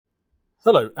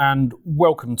Hello and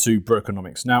welcome to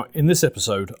Brokenomics. Now, in this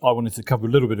episode, I wanted to cover a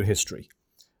little bit of history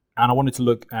and I wanted to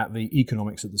look at the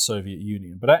economics of the Soviet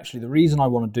Union. But actually, the reason I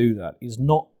want to do that is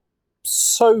not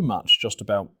so much just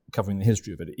about covering the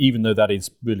history of it, even though that is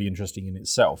really interesting in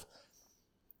itself.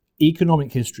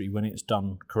 Economic history, when it's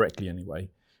done correctly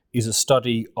anyway, is a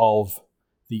study of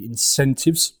the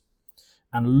incentives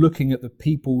and looking at the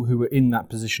people who were in that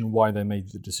position, why they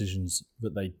made the decisions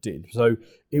that they did. So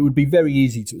it would be very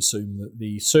easy to assume that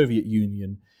the Soviet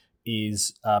Union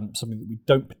is something that we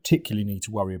don't particularly need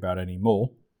to worry about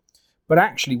anymore. But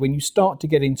actually, when you start to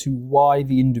get into why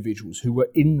the individuals who were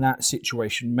in that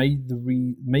situation made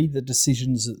the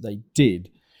decisions that they did,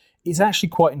 it's actually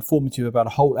quite informative about a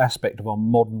whole aspect of our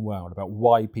modern world, about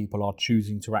why people are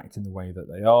choosing to act in the way that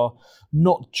they are,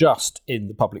 not just in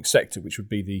the public sector, which would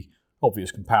be the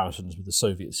obvious comparisons with the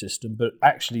Soviet system, but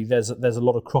actually there's a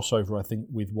lot of crossover, I think,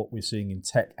 with what we're seeing in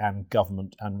tech and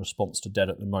government and response to debt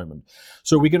at the moment.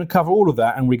 So we're going to cover all of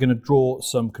that and we're going to draw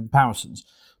some comparisons.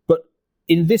 But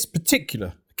in this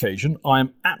particular occasion, I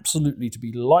am absolutely to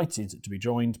be delighted to be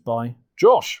joined by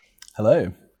Josh.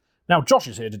 Hello. Now, Josh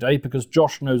is here today because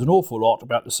Josh knows an awful lot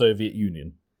about the Soviet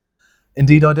Union.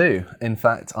 Indeed I do. In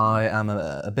fact, I am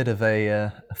a bit of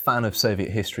a fan of Soviet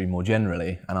history more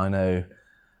generally, and I know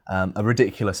a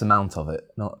ridiculous amount of it.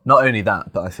 Not only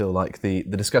that, but I feel like the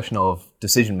discussion of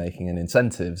decision-making and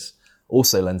incentives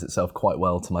also lends itself quite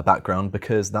well to my background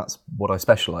because that's what I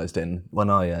specialised in. When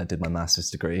I did my master's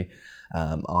degree,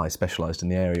 I specialised in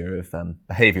the area of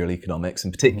behavioural economics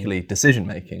and particularly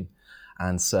decision-making.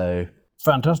 And so...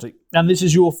 Fantastic. And this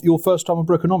is your first time on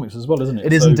Brokenomics as well, isn't it?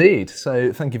 It is indeed.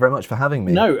 So thank you very much for having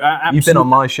me. No, absolutely. You've been on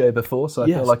my show before, so I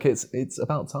feel like it's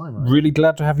about time, right? Really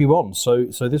glad to have you on. So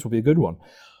this will be a good one.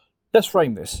 Let's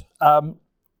frame this.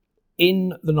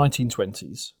 In the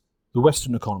 1920s, the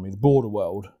Western economy, the broader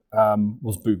world,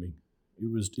 was booming.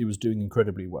 It was doing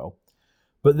incredibly well.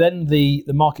 But then the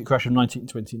market crash of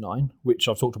 1929, which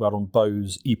I've talked about on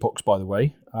Bo's epochs, by the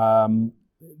way,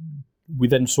 we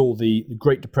then saw the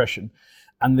Great Depression,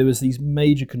 and there was these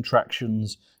major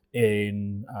contractions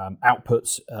in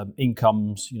outputs,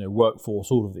 incomes,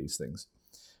 workforce, all of these things.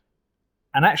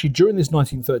 And actually, during this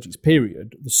 1930s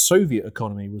period, the Soviet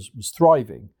economy was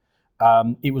thriving.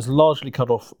 It was largely cut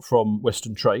off from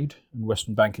Western trade and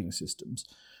Western banking systems.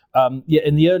 Yet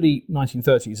in the early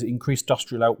 1930s, it increased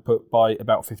industrial output by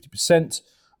about 50%.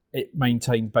 It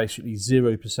maintained basically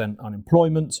 0%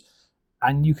 unemployment.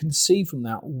 And you can see from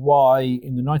that why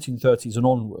in the 1930s and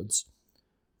onwards,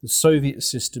 the Soviet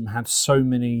system had so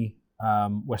many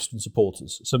Western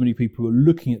supporters. So many people were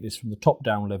looking at this from the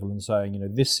top-down level and saying,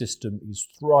 this system is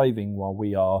thriving while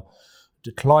we are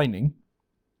declining.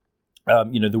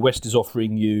 The West is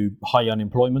offering you high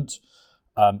unemployment,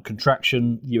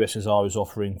 contraction. The USSR is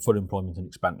offering full employment and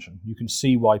expansion. You can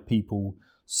see why people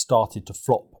started to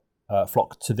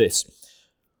flock to this.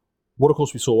 What, of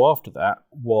course, we saw after that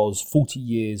was 40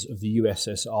 years of the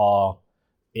USSR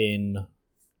in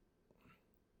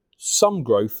some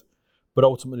growth, but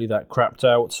ultimately that crapped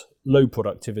out, low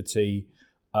productivity,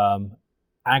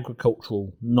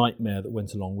 agricultural nightmare that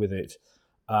went along with it.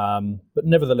 But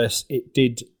nevertheless, it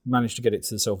did manage to get it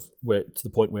to the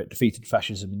point where it defeated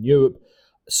fascism in Europe.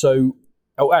 So,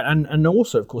 and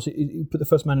also, of course, it put the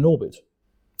first man in orbit.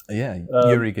 Yeah,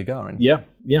 Yuri Gagarin.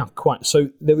 Yeah, quite. So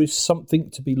there is something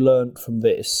to be learned from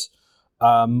this.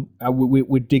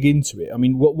 We dig into it. I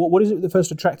mean, what is it that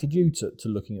first attracted you to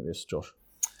looking at this, Josh?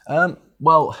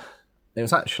 Well, it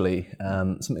was actually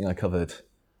something I covered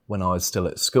when I was still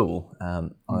at school.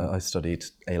 I studied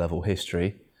A-level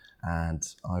history, and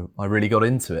I really got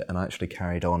into it, and I actually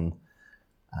carried on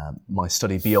my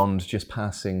study beyond just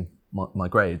passing my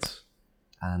grades.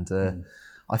 And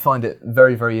I find it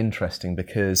very, very interesting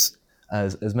because,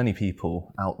 as many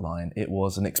people outline, it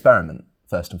was an experiment,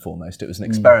 first and foremost. It was an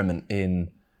experiment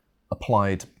in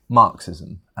applied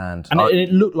Marxism. And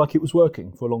it looked like it was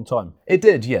working for a long time. It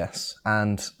did, yes.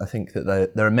 And I think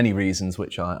that there are many reasons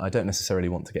which I don't necessarily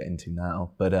want to get into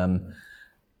now. But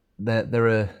there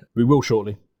are... We will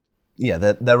shortly. Yeah,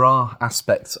 there are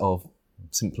aspects of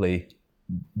simply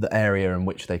the area in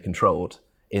which they controlled,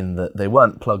 in that they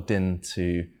weren't plugged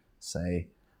into, say,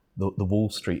 the Wall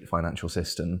Street financial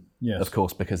system, yes. Of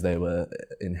course, because they were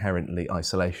inherently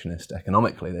isolationist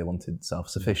economically. They wanted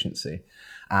self-sufficiency.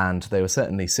 And they were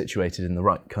certainly situated in the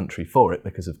right country for it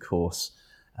because, of course,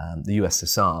 the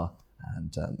USSR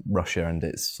and Russia and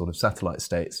its sort of satellite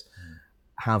states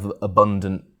have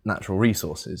abundant natural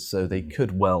resources, so they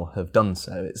could well have done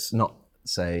so. It's not,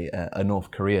 say, a North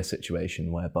Korea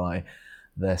situation whereby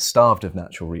they're starved of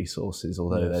natural resources,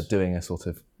 although they're doing a sort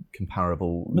of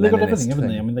comparable Leninist they've got everything, haven't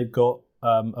thing. they? I mean, they've got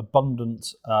abundant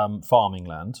farming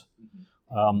land,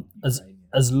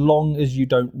 as long as you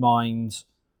don't mind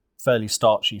fairly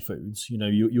starchy foods. You know,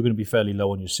 you're going to be fairly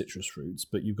low on your citrus fruits,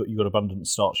 but you've got abundant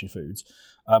starchy foods.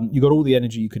 You've got all the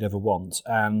energy you could ever want,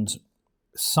 and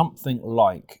something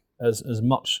like as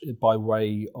much by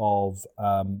way of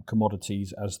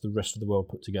commodities as the rest of the world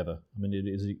put together. I mean, it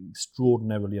is an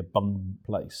extraordinarily abundant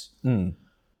place.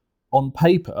 On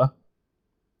paper,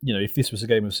 you know, if this was a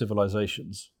game of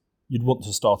civilizations, you'd want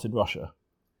to start in Russia.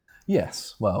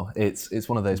 Yes, well, it's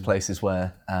one of those places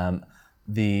where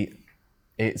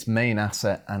its main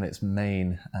asset and its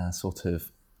main sort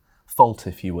of fault,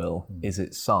 if you will, is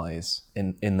its size.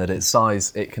 In that its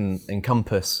size, it can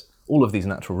encompass all of these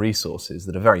natural resources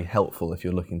that are very helpful if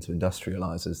you're looking to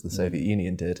industrialize, as the Soviet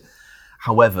Union did.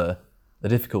 However, the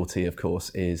difficulty, of course,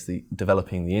 is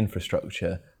developing the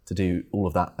infrastructure to do all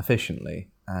of that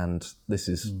efficiently. And this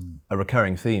is a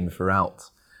recurring theme throughout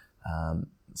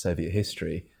Soviet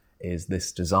history, is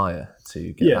this desire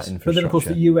to get that infrastructure. But then, of course,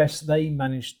 the US, they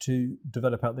managed to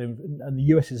develop out and the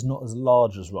US is not as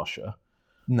large as Russia.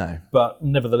 No. But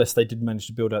nevertheless, they did manage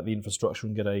to build out the infrastructure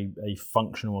and get a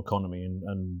functional economy,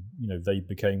 and you know, they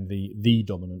became the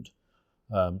dominant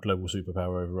global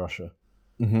superpower over Russia.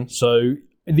 Mm-hmm. So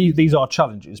these are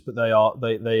challenges, but they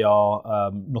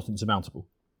are not insurmountable.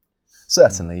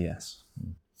 Certainly, yes.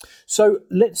 So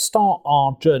let's start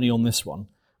our journey on this one,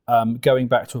 going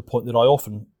back to a point that I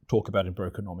often talk about in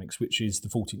Brokenomics, which is the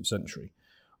 14th century.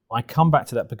 I come back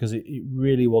to that because it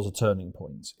really was a turning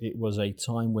point. It was a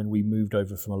time when we moved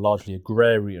over from a largely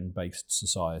agrarian-based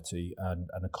society and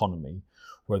economy,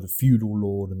 where the feudal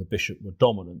lord and the bishop were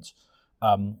dominant,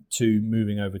 to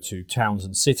moving over to towns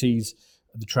and cities,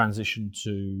 the transition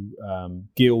to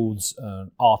guilds,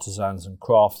 artisans and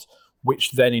crafts,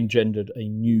 which then engendered a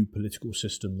new political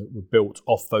system that were built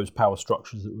off those power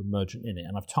structures that were emergent in it.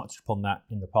 And I've touched upon that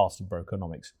in the past in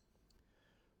Brokenomics.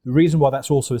 The reason why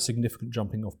that's also a significant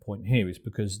jumping off point here is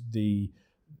because the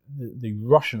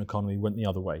Russian economy went the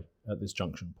other way at this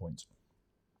junction point.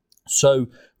 So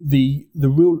the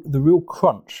real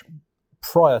crunch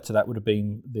prior to that would have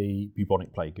been the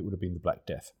bubonic plague. It would have been the Black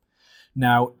Death.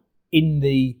 Now, in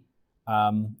the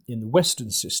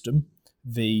Western system,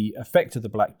 the effect of the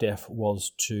Black Death was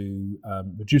to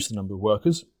reduce the number of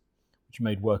workers, which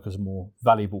made workers a more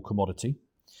valuable commodity,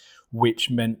 which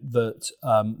meant that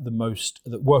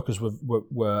that workers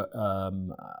were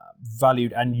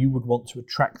valued, and you would want to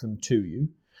attract them to you.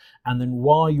 And then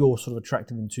while you're sort of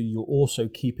attracting them to you, you're also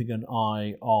keeping an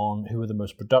eye on who are the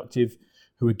most productive,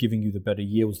 who are giving you the better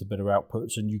yields, the better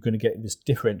outputs, and you're going to get this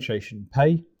differentiation in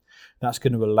pay. That's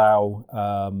going to allow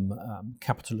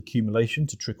capital accumulation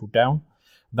to trickle down.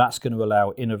 That's going to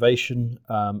allow innovation,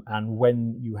 and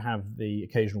when you have the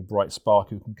occasional bright spark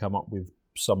who can come up with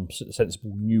some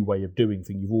sensible new way of doing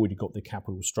things, you've already got the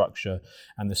capital structure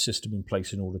and the system in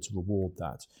place in order to reward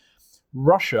that.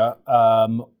 Russia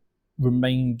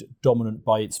remained dominant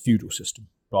by its feudal system,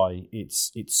 by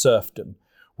its serfdom,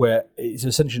 where it's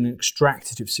essentially an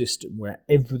extractive system where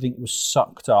everything was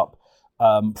sucked up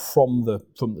from the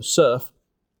serf,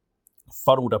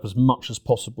 funneled up as much as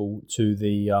possible to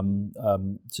the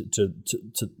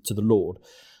to the lord.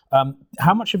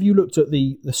 How much have you looked at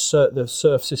the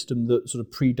serf system that sort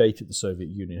of predated the Soviet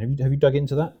Union? Have you dug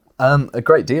into that? A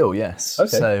great deal, yes. Okay.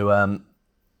 So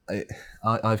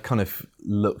I've kind of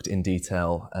looked in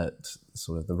detail at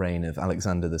sort of the reign of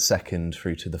Alexander II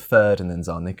through to the Third, and then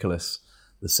Tsar Nicholas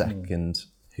II,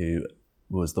 who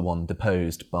was the one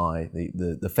deposed by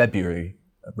the February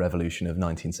Revolution of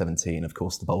 1917. Of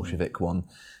course, the Bolshevik one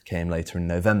came later in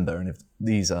November, and if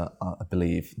these are, I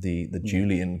believe, the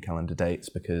Julian calendar dates,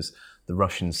 because the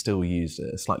Russians still used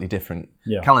a slightly different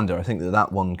calendar. I think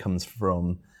that one comes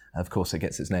from, of course, it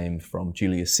gets its name from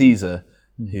Julius Caesar,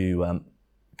 who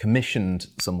commissioned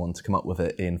someone to come up with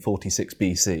it in 46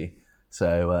 BC.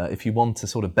 So if you want to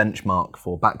sort of benchmark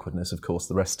for backwardness, of course,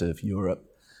 the rest of Europe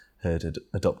had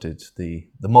adopted the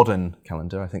modern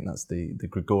calendar. I think that's the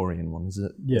Gregorian one, is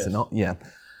it? Yes. Is it not? Yeah.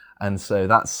 And so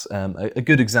that's a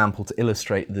good example to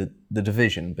illustrate the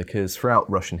division, because throughout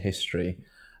Russian history,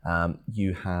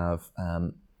 you have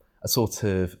a sort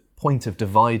of point of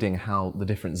dividing how the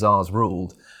different Tsars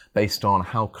ruled based on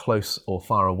how close or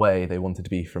far away they wanted to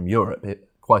be from Europe.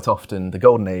 Quite often, the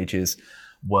Golden Ages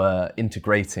were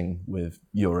integrating with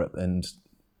Europe and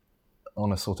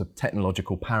on a sort of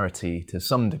technological parity to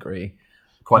some degree.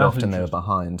 Quite often they were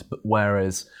behind, but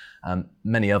whereas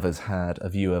many others had a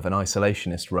view of an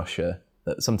isolationist Russia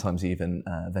that sometimes even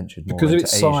ventured more because of into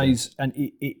its Asia. size, and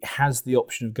it has the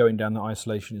option of going down the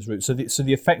isolationist route. So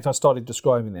the effect I started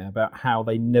describing there about how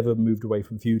they never moved away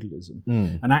from feudalism,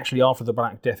 and actually after the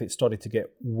Black Death, it started to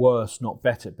get worse, not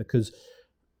better, because,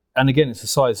 and again, it's a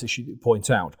size issue that you point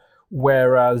out,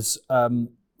 whereas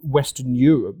Western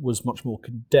Europe was much more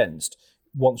condensed.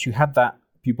 Once you had that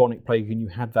bubonic plague and you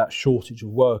had that shortage of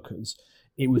workers,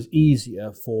 it was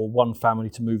easier for one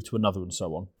family to move to another and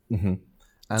so on. Mm-hmm.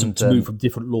 And to move from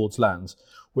different lords' lands.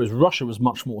 Whereas Russia was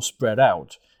much more spread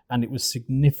out, and it was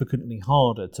significantly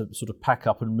harder to sort of pack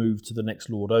up and move to the next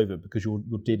lord over, because you're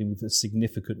dealing with a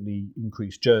significantly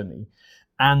increased journey,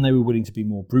 and they were willing to be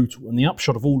more brutal. And the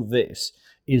upshot of all of this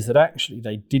is that actually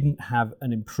they didn't have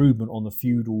an improvement on the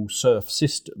feudal serf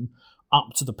system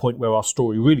up to the point where our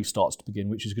story really starts to begin,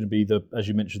 which is going to be as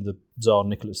you mentioned, the Tsar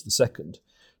Nicholas II.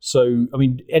 So, I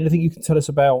mean, anything you can tell us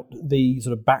about the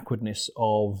sort of backwardness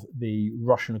of the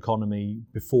Russian economy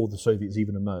before the Soviets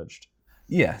even emerged?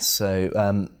 Yes. So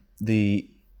the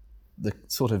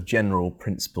sort of general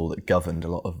principle that governed a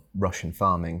lot of Russian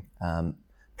farming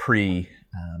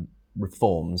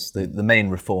pre-reforms, the main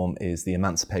reform is the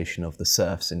emancipation of the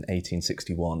serfs in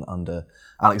 1861 under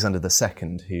Alexander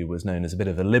II, who was known as a bit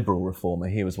of a liberal reformer.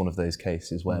 He was one of those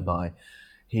cases whereby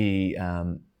he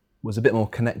was a bit more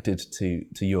connected to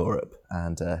Europe,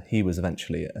 and he was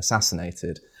eventually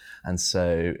assassinated. And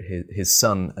so his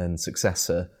son and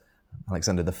successor,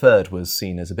 Alexander III, was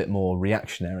seen as a bit more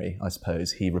reactionary, I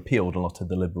suppose. He repealed a lot of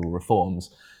the liberal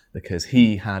reforms because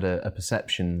he had a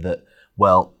perception that,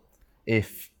 well,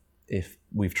 if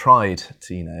we've tried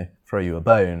to, throw you a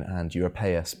bone and you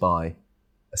repay us by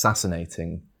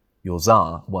assassinating your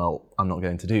Tsar, well, I'm not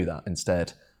going to do that.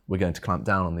 Instead, we're going to clamp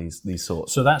down on these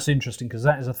sorts. So that's interesting, because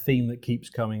that is a theme that keeps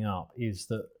coming up, is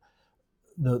that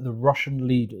the Russian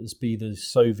leaders, be the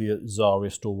Soviet,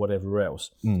 Tsarist or whatever else,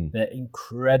 they're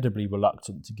incredibly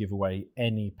reluctant to give away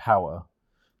any power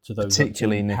to those.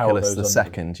 Particularly Nicholas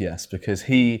II, yes, because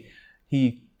he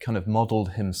kind of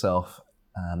modelled himself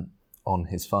on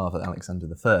his father, Alexander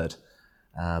III.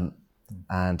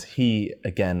 And he,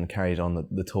 again, carried on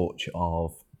the torch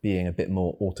of being a bit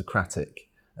more autocratic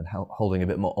and holding a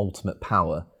bit more ultimate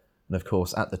power. And of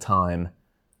course, at the time,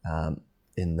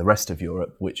 in the rest of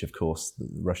Europe, which of course the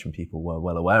Russian people were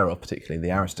well aware of, particularly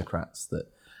the aristocrats that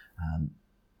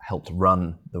helped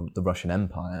run the Russian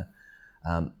Empire,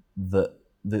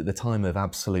 the time of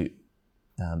absolute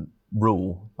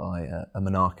rule by a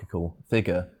monarchical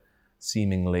figure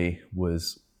seemingly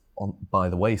was by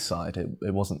the wayside.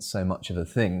 It wasn't so much of a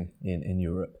thing in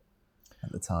Europe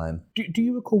at the time. Do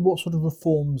you recall what sort of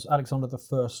reforms Alexander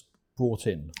I brought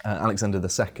in? Alexander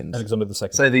II. Alexander II.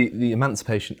 So the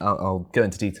emancipation, I'll go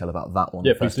into detail about that one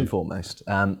first and foremost.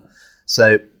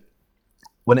 So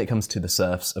when it comes to the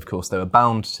serfs, of course, they were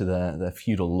bound to their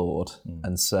feudal lord,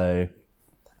 and so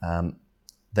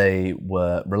they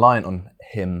were reliant on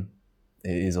him,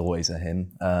 it is always a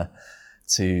him,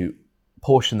 to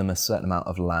portion them a certain amount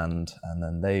of land, and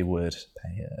then they would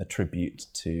pay a tribute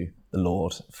to the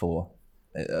lord for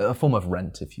a form of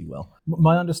rent, if you will.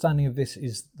 My understanding of this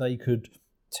is they could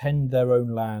tend their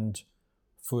own land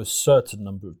for a certain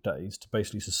number of days to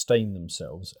basically sustain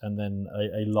themselves, and then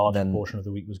a larger portion of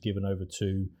the week was given over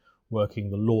to working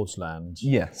the lord's land.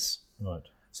 Yes. Right.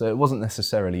 So it wasn't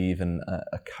necessarily even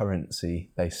a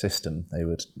currency-based system.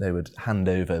 They would hand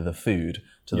over the food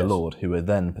to the lord, who would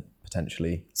then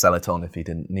potentially sell it on if he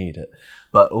didn't need it.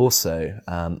 But also,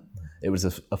 it was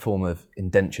a form of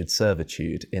indentured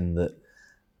servitude, in that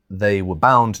they were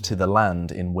bound to the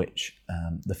land in which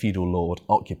the feudal lord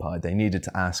occupied. They needed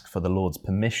to ask for the lord's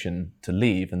permission to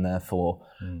leave, and therefore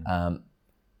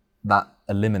that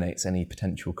eliminates any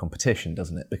potential competition,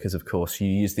 doesn't it? Because, of course, you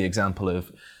use the example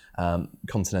of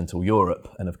continental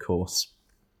Europe, and of course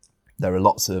there are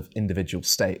lots of individual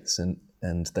states, and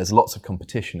there's lots of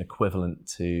competition equivalent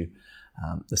to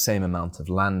the same amount of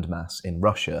land mass in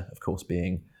Russia, of course,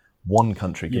 being one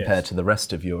country compared to the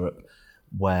rest of Europe,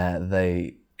 where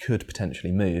they could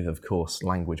potentially move. Of course,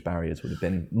 language barriers would have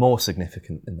been more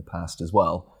significant in the past as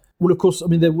well. Well, of course, I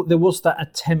mean, there was that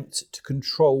attempt to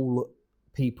control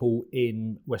people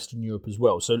in Western Europe as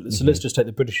well. So let's just take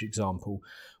the British example.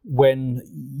 When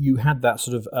you had that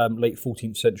sort of late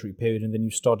 14th century period, and then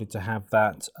you started to have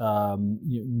that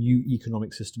new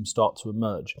economic system start to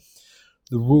emerge,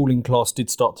 the ruling class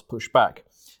did start to push back.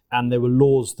 And there were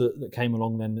laws that came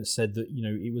along then that said that,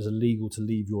 it was illegal to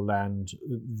leave your land,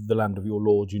 the land of your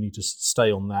lord. You need to stay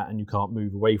on that and you can't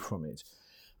move away from it.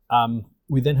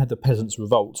 We then had the Peasants'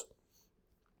 Revolt,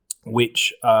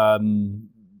 which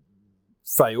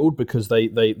failed because they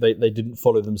didn't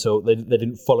follow themselves. They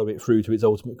didn't follow it through to its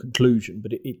ultimate conclusion.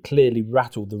 But it clearly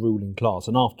rattled the ruling class,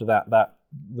 and after that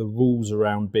the rules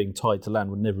around being tied to land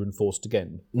were never enforced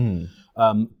again.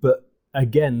 But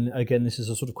again, this is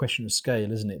a sort of question of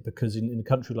scale, isn't it? Because in a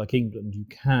country like England, you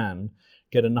can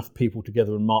get enough people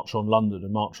together and march on London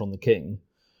and march on the King.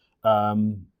 Try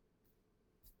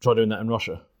doing that in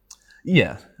Russia.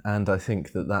 Yeah, and I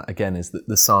think that again is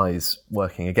the size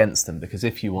working against them, because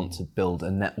if you want to build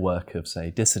a network of,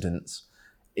 say, dissidents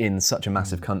in such a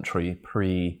massive country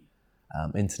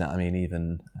pre-internet, I mean,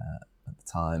 even at the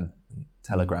time,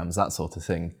 telegrams, that sort of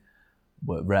thing,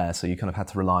 were rare, so you kind of had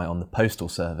to rely on the postal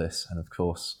service, and of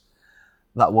course,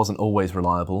 that wasn't always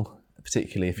reliable,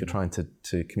 particularly if you're trying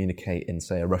to communicate in,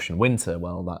 say, a Russian winter.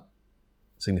 Well, that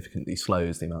significantly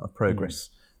slows the amount of progress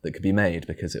that could be made,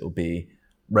 because it will be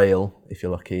rail, if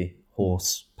you're lucky,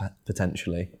 horse,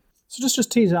 potentially. So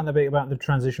just tease out a bit about the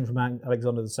transition from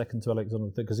Alexander II to Alexander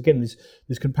III, because again,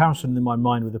 this comparison in my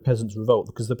mind with the Peasants' Revolt,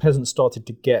 because the peasants started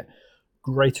to get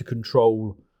greater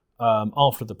control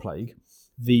after the plague.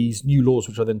 These new laws,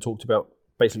 which I then talked about,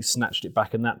 basically snatched it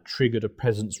back, and that triggered a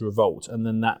peasants' revolt, and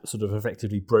then that sort of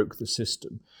effectively broke the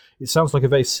system. It sounds like a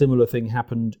very similar thing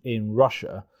happened in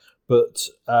Russia, but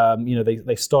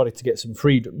they started to get some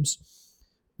freedoms.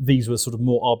 These were sort of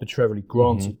more arbitrarily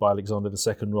granted by Alexander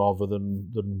II rather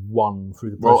than won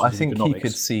through the process. Well, I think he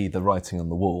could see the writing on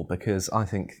the wall, because I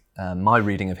think my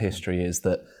reading of history is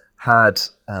that had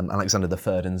Alexander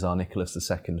III and Tsar Nicholas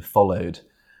II followed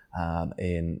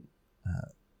in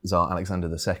Tsar Alexander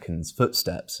II's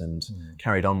footsteps and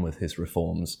carried on with his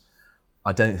reforms,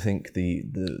 I don't think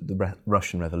the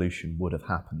Russian Revolution would have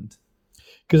happened.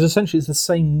 Because essentially it's the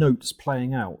same notes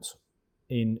playing out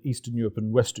in Eastern Europe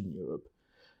and Western Europe.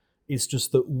 It's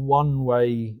just that one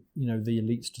way, the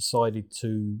elites decided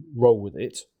to roll with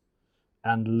it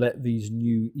and let these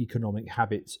new economic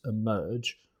habits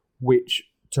emerge, which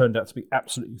turned out to be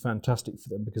absolutely fantastic for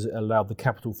them, because it allowed the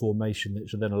capital formation,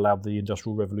 which then allowed the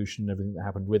Industrial Revolution and everything that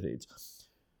happened with it.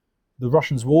 The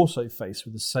Russians were also faced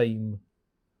with the same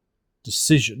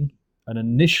decision and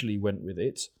initially went with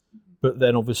it, but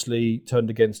then obviously turned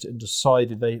against it and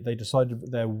decided they decided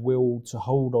that their will to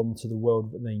hold on to the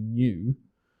world that they knew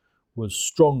was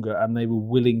stronger, and they were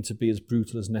willing to be as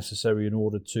brutal as necessary in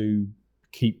order to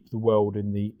keep the world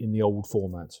in the old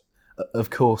format. Of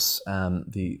course,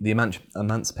 the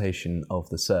emancipation of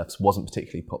the serfs wasn't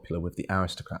particularly popular with the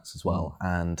aristocrats as well,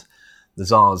 and the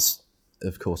Tsars,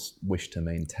 of course, wished to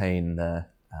maintain their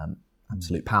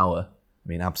absolute power. I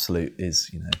mean, absolute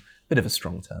is, a bit of a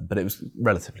strong term, but it was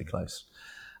relatively close.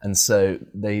 And so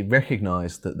they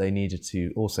recognised that they needed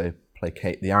to also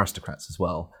placate the aristocrats as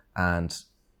well, and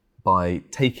by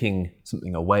taking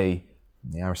something away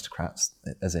from the aristocrats,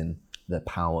 as in their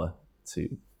power to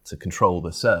control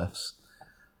the serfs,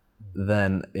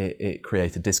 then it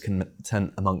created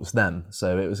discontent amongst them.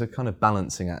 So it was a kind of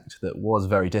balancing act that was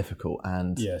very difficult,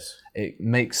 and it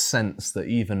makes sense that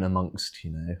even amongst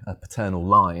a paternal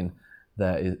line,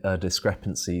 there are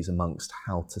discrepancies amongst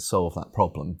how to solve that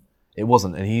problem. It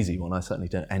wasn't an easy one. I certainly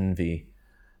don't envy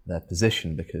their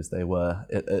position, because they were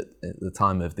at the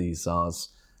time of these Tsars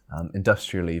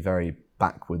industrially very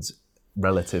backwards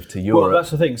relative to Europe. Well,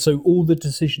 that's the thing. So all the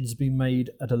decisions have been made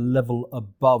at a level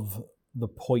above the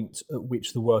point at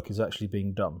which the work is actually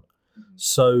being done.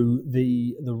 So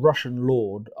the Russian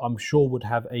lord, I'm sure, would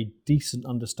have a decent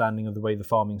understanding of the way the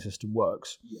farming system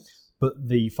works, but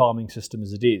the farming system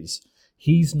as it is,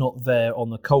 he's not there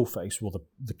on the coalface, or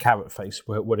the carrot face,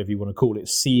 whatever you want to call it,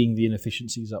 seeing the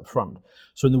inefficiencies up front.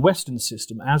 So in the Western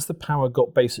system, as the power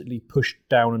got basically pushed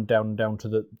down and down and down to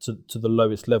the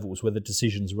lowest levels where the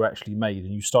decisions were actually made,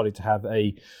 and you started to have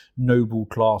a noble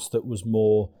class that was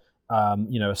more,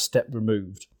 a step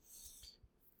removed,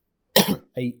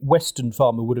 a Western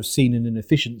farmer would have seen an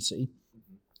inefficiency,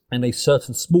 and a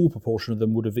certain small proportion of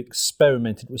them would have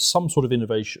experimented with some sort of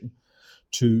innovation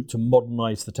to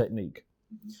modernise the technique,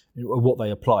 what they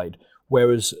applied.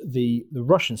 Whereas the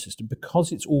Russian system,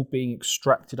 because it's all being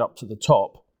extracted up to the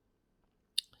top,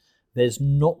 there's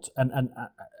not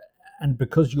and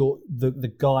because you're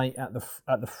the guy at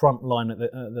the front line at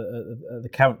the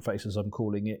carrot face, as I'm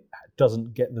calling it,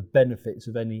 doesn't get the benefits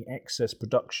of any excess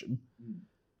production,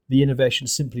 the innovation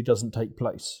simply doesn't take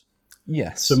place.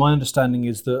 Yes. So my understanding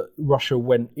is that Russia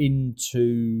went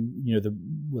into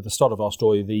the start of our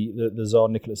story, the Tsar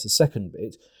Nicholas II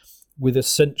bit, with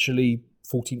essentially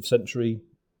 14th century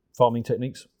farming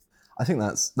techniques. I think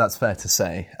that's fair to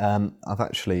say. I've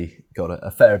actually got a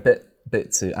fair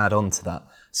bit to add on to that.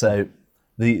 So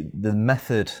the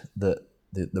method that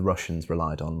the Russians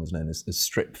relied on was known as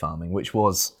strip farming, which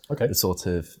was the sort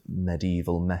of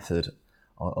medieval method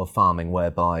of farming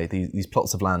whereby these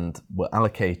plots of land were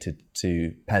allocated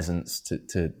to peasants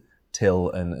to till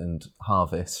and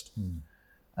harvest.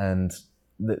 And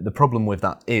the problem with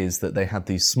that is that they had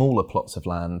these smaller plots of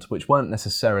land which weren't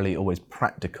necessarily always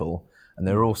practical, and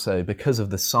they were also, because of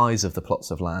the size of the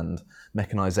plots of land,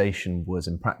 mechanization was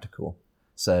impractical.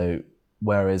 So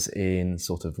whereas in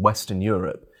sort of Western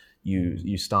Europe,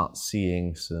 you start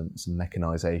seeing some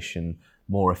mechanization,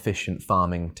 more efficient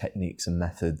farming techniques and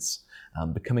methods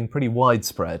becoming pretty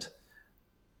widespread.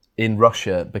 In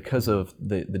Russia, because of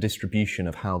the distribution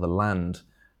of how the land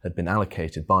had been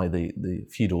allocated by the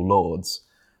feudal lords,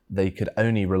 they could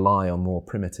only rely on more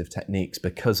primitive techniques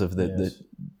because of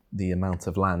the amount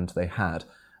of land they had.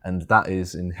 And that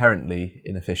is inherently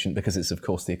inefficient because it's, of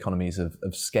course, the economies of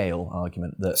scale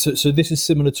argument. So this is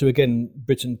similar to, again,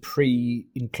 Britain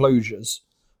pre-enclosures,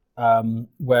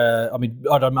 where, I mean,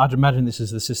 I'd imagine this is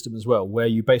the system as well, where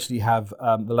you basically have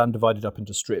the land divided up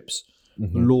into strips. The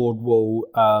Lord will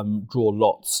draw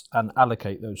lots and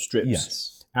allocate those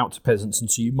strips out to peasants.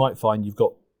 And so you might find you've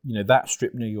got, that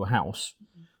strip near your house,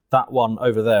 that one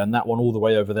over there, and that one all the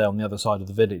way over there on the other side of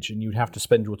the village, and you'd have to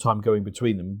spend your time going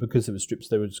between them. Because there were strips,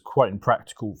 they were quite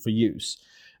impractical for use.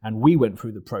 And we went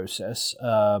through the process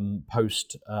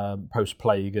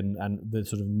post-plague and the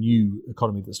sort of new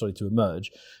economy that started to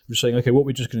emerge. We're saying, okay, what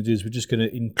we're just going to do is we're just going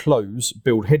to enclose,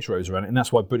 build hedgerows around it, and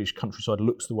that's why British countryside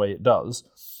looks the way it does.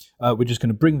 We're just going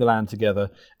to bring the land together,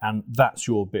 and that's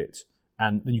your bit.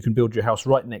 And then you can build your house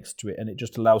right next to it, and it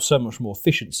just allows so much more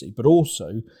efficiency. But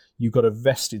also, you've got a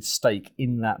vested stake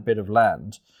in that bit of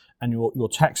land, and your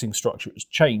taxing structure has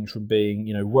changed from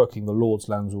being, working the Lord's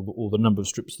lands or the number of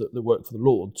strips that work for the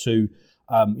Lord to,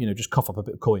 just cough up a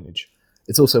bit of coinage.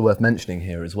 It's also worth mentioning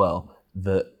here as well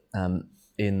that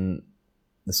in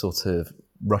the sort of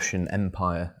Russian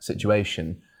Empire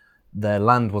situation, their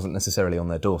land wasn't necessarily on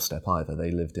their doorstep either.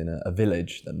 They lived in a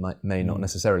village that may not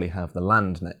necessarily have the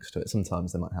land next to it.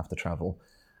 Sometimes they might have to travel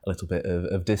a little bit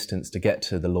of distance to get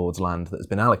to the Lord's land that has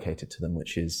been allocated to them,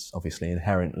 which is obviously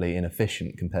inherently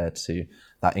inefficient compared to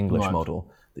that English model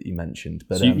that you mentioned.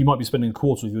 But, so you might be spending a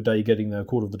quarter of your day getting there, a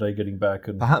quarter of the day getting back.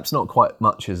 And perhaps not quite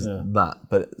much as that,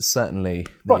 but certainly...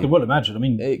 I can well imagine. I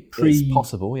mean, it's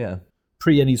possible,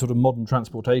 pre any sort of modern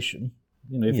transportation...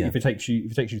 If it takes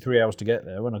you 3 hours to get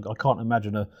there, and I can't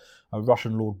imagine a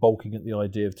Russian lord balking at the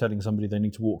idea of telling somebody they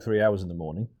need to walk 3 hours in the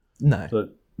morning. No.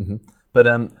 But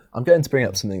I'm going to bring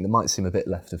up something that might seem a bit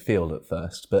left of field at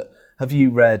first, but have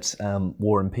you read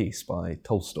War and Peace by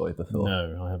Tolstoy before?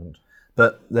 No, I haven't.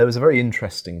 But there was a very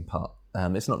interesting part.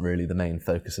 It's not really the main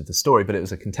focus of the story, but it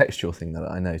was a contextual thing that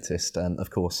I noticed.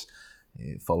 Of course,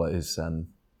 it follows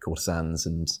courtesans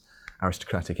and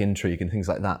aristocratic intrigue and things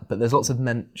like that. But there's lots of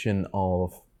mention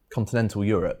of continental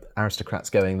Europe, aristocrats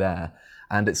going there,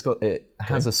 and it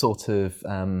has a sort of,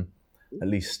 at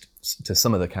least to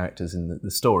some of the characters in the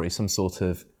story, some sort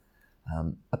of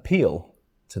appeal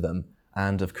to them.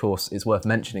 And of course, it's worth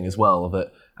mentioning as well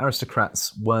that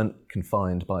aristocrats weren't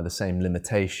confined by the same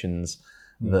limitations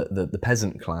that the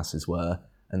peasant classes were.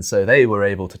 And so they were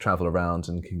able to travel around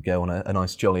and can go on a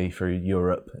nice jolly through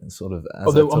Europe, sort of.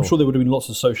 I'm sure there would have been lots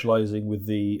of socialising with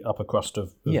the upper crust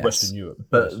of Western Europe.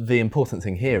 But the important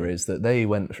thing here is that they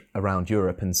went around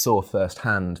Europe and saw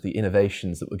firsthand the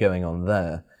innovations that were going on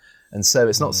there. And so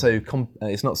it's not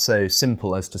so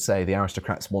simple as to say the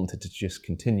aristocrats wanted to just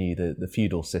continue the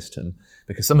feudal system,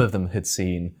 because some of them had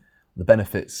seen the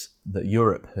benefits that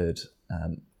Europe had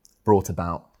brought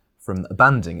about from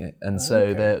abandoning it. And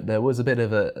so there was a bit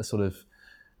of a sort of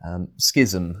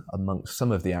schism amongst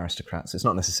some of the aristocrats. It's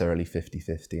not necessarily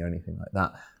 50-50 or anything like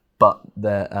that, but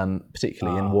there,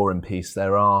 particularly in War and Peace,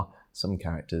 there are some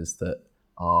characters that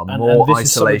are more this isolationist.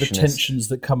 Is some of the tensions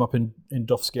that come up in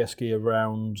Dostoevsky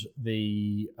around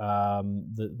the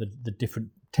different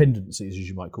tendencies, as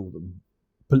you might call them.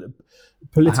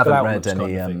 Political I haven't read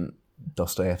any kind of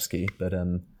Dostoevsky, but...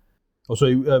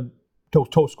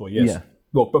 Tolstoy, yes. Yeah.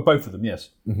 Well, but both of them,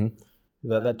 yes. Mm-hmm.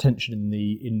 That tension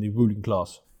in the ruling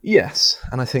class. Yes,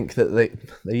 and I think that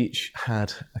they each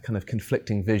had a kind of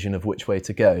conflicting vision of which way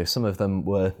to go. Some of them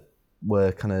were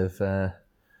kind of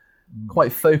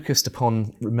quite focused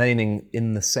upon remaining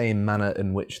in the same manner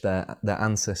in which their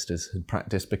ancestors had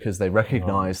practiced, because they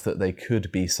recognised that they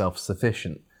could be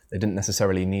self-sufficient. They didn't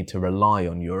necessarily need to rely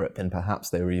on Europe, and perhaps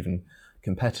they were even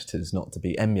competitors, not to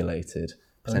be emulated,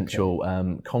 potential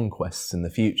conquests in the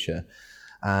future.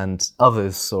 And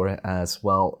others saw it as,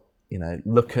 well,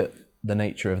 look at the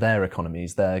nature of their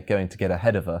economies. They're going to get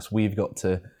ahead of us. We've got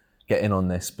to get in on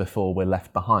this before we're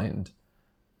left behind.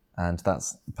 And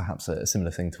that's perhaps a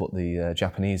similar thing to what the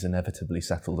Japanese inevitably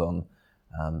settled on,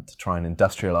 to try and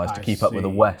industrialise to keep up with the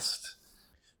West.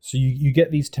 So you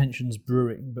get these tensions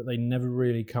brewing, but they never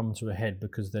really come to a head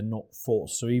because they're not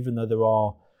forced. So even though there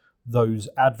are those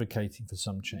advocating for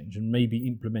some change and maybe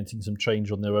implementing some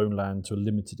change on their own land to a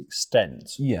limited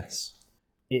extent, yes,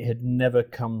 it had never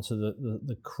come to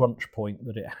the crunch point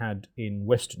that it had in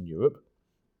Western Europe.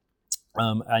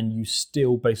 And you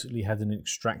still basically had an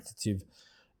extractive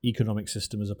economic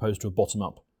system as opposed to a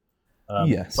bottom-up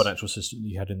financial system that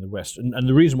you had in the West. And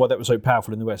the reason why that was so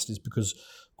powerful in the West is because,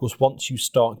 of course, once you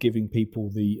start giving people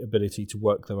the ability to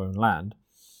work their own land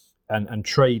and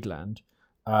trade land,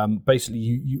 basically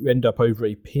you end up over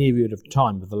a period of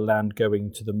time with the land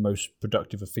going to the most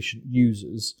productive, efficient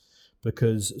users,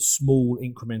 because small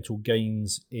incremental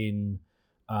gains in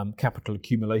capital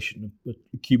accumulation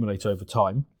accumulate over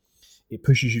time. It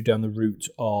pushes you down the route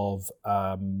of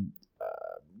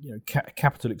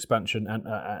capital expansion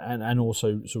and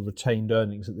also sort of retained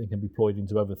earnings that then can be deployed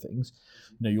into other things.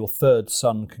 Your third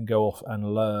son can go off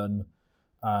and learn,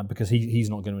 because he's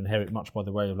not going to inherit much by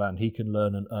the way of land. He can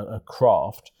learn a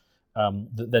craft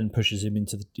that then pushes him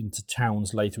into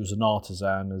towns later as an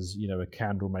artisan, as a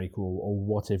candle maker or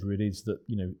whatever it is that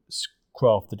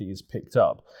craft that he has picked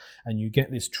up, and you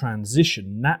get this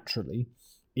transition naturally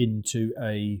into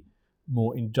a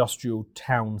more industrial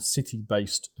town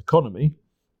city-based economy,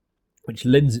 which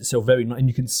lends itself very and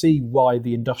you can see why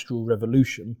the Industrial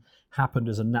Revolution happened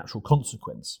as a natural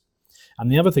consequence. And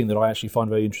the other thing that I actually find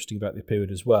very interesting about the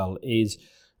period as well is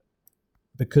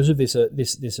because of this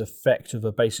effect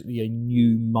of basically a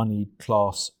new moneyed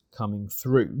class coming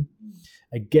through.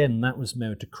 Again, that was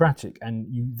meritocratic, and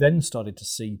you then started to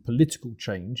see political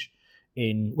change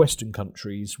in Western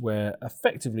countries where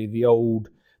effectively the old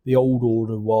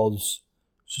order was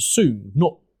assumed,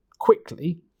 not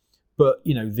quickly, but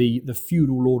the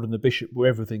feudal lord and the bishop were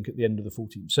everything at the end of the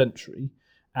 14th century,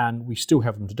 and we still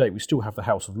have them today. We still have the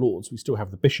House of Lords, we still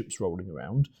have the bishops rolling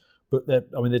around, but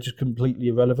they're just completely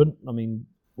irrelevant.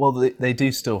 Well, they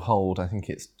do still hold, I think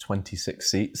it's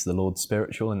 26 seats, the Lord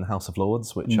Spiritual in the House of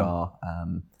Lords, which are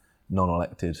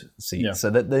non-elected seats. Yeah. So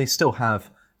that they still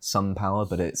have some power,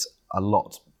 but it's a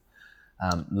lot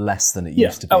less than it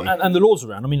used to be. And the laws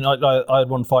around. I had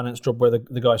one finance job where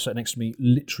the guy sat next to me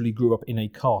literally grew up in a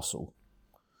castle.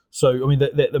 So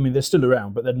they're still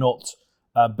around, but they're not.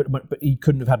 But he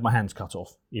couldn't have had my hands cut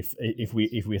off if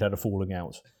we had a falling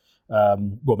out.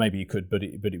 Well, maybe he could, but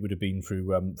it would have been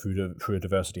through a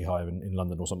diversity hire in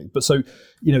London or something. But so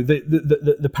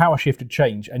the power shift had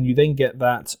changed, and you then get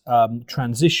that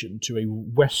transition to a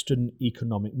Western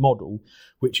economic model,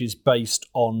 which is based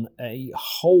on a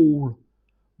whole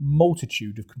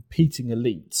multitude of competing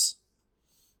elites,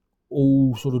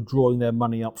 all sort of drawing their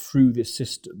money up through this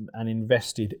system and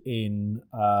invested in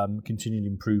continual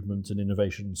improvement and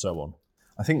innovation and so on.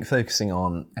 I think focusing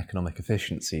on economic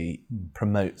efficiency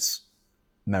promotes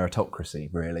meritocracy,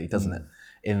 really, doesn't it?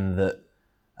 In that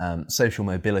social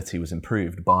mobility was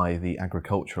improved by the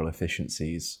agricultural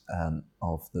efficiencies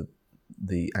of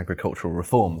the agricultural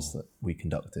reforms that we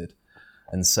conducted.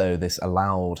 And so this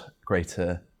allowed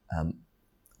greater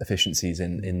efficiencies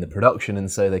in the production, and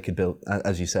so they could build,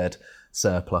 as you said,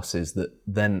 surpluses that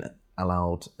then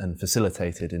allowed and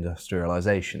facilitated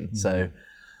industrialization. So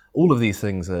all of these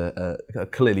things are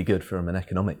clearly good from an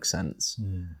economic sense.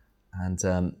 And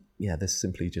this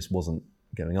simply just wasn't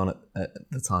going on at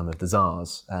the time of the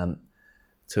Tsars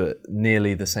to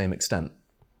nearly the same extent.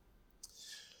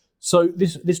 So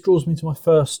this draws me to my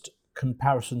first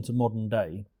comparison to modern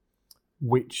day,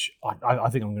 which I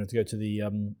think I'm going to go to the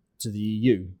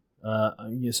EU.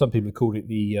 Some people have called it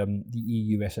the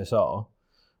USSR.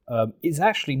 It's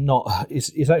actually not.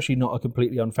 It's actually not a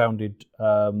completely unfounded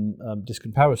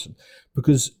discomparison,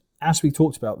 because as we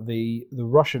talked about, the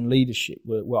Russian leadership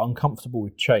were uncomfortable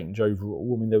with change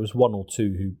overall. There was one or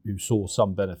two who saw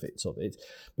some benefits of it,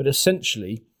 but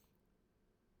essentially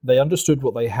they understood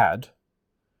what they had,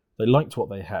 they liked what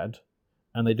they had,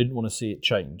 and they didn't want to see it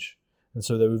change. And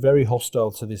so they were very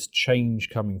hostile to this change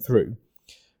coming through.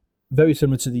 Very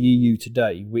similar to the EU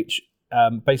today, which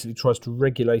basically tries to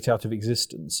regulate out of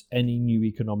existence any new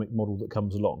economic model that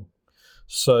comes along.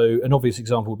 So an obvious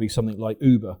example would be something like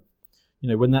Uber.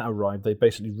 When that arrived, they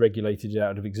basically regulated it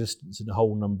out of existence in a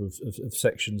whole number of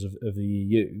sections of the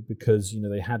EU, because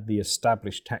they had the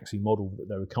established taxi model that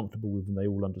they were comfortable with and they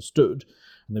all understood,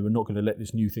 and they were not going to let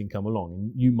this new thing come along.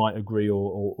 And you might agree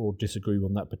or disagree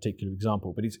on that particular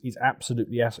example, but it's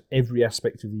absolutely every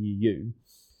aspect of the EU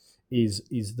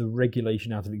is the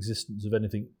regulation out of existence of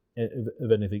anything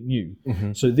new.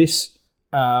 So this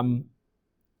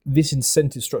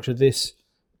incentive structure, this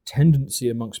tendency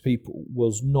amongst people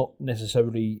was not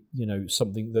necessarily,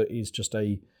 something that is just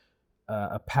a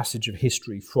passage of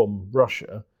history from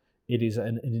Russia. It is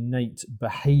an innate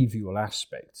behavioural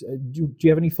aspect. Do you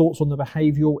have any thoughts on the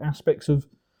behavioural aspects of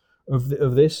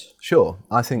this? Sure.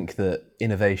 I think that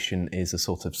innovation is a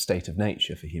sort of state of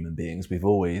nature for human beings. We've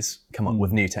always come up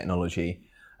with new technology,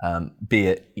 be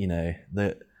it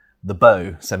the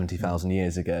bow 70,000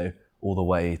 years ago, all the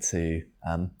way to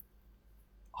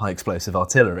high explosive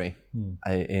artillery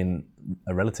in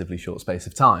a relatively short space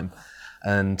of time.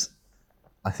 And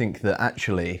I think that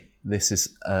actually this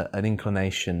is an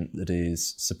inclination that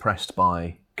is suppressed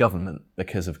by government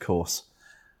because, of course,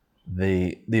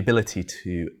 the ability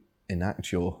to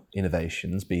enact your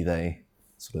innovations, be they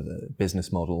sort of a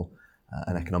business model,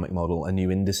 an economic model, a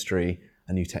new industry,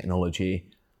 a new technology,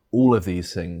 all of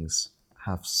these things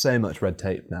have so much red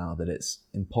tape now that it's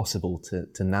impossible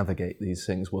to navigate these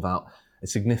things without a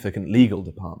significant legal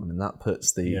department, and that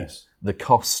puts the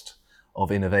cost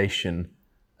of innovation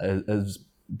as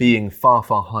being far,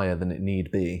 far higher than it need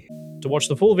be. To watch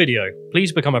the full video,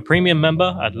 please become a premium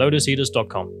member at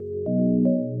lotuseaters.com.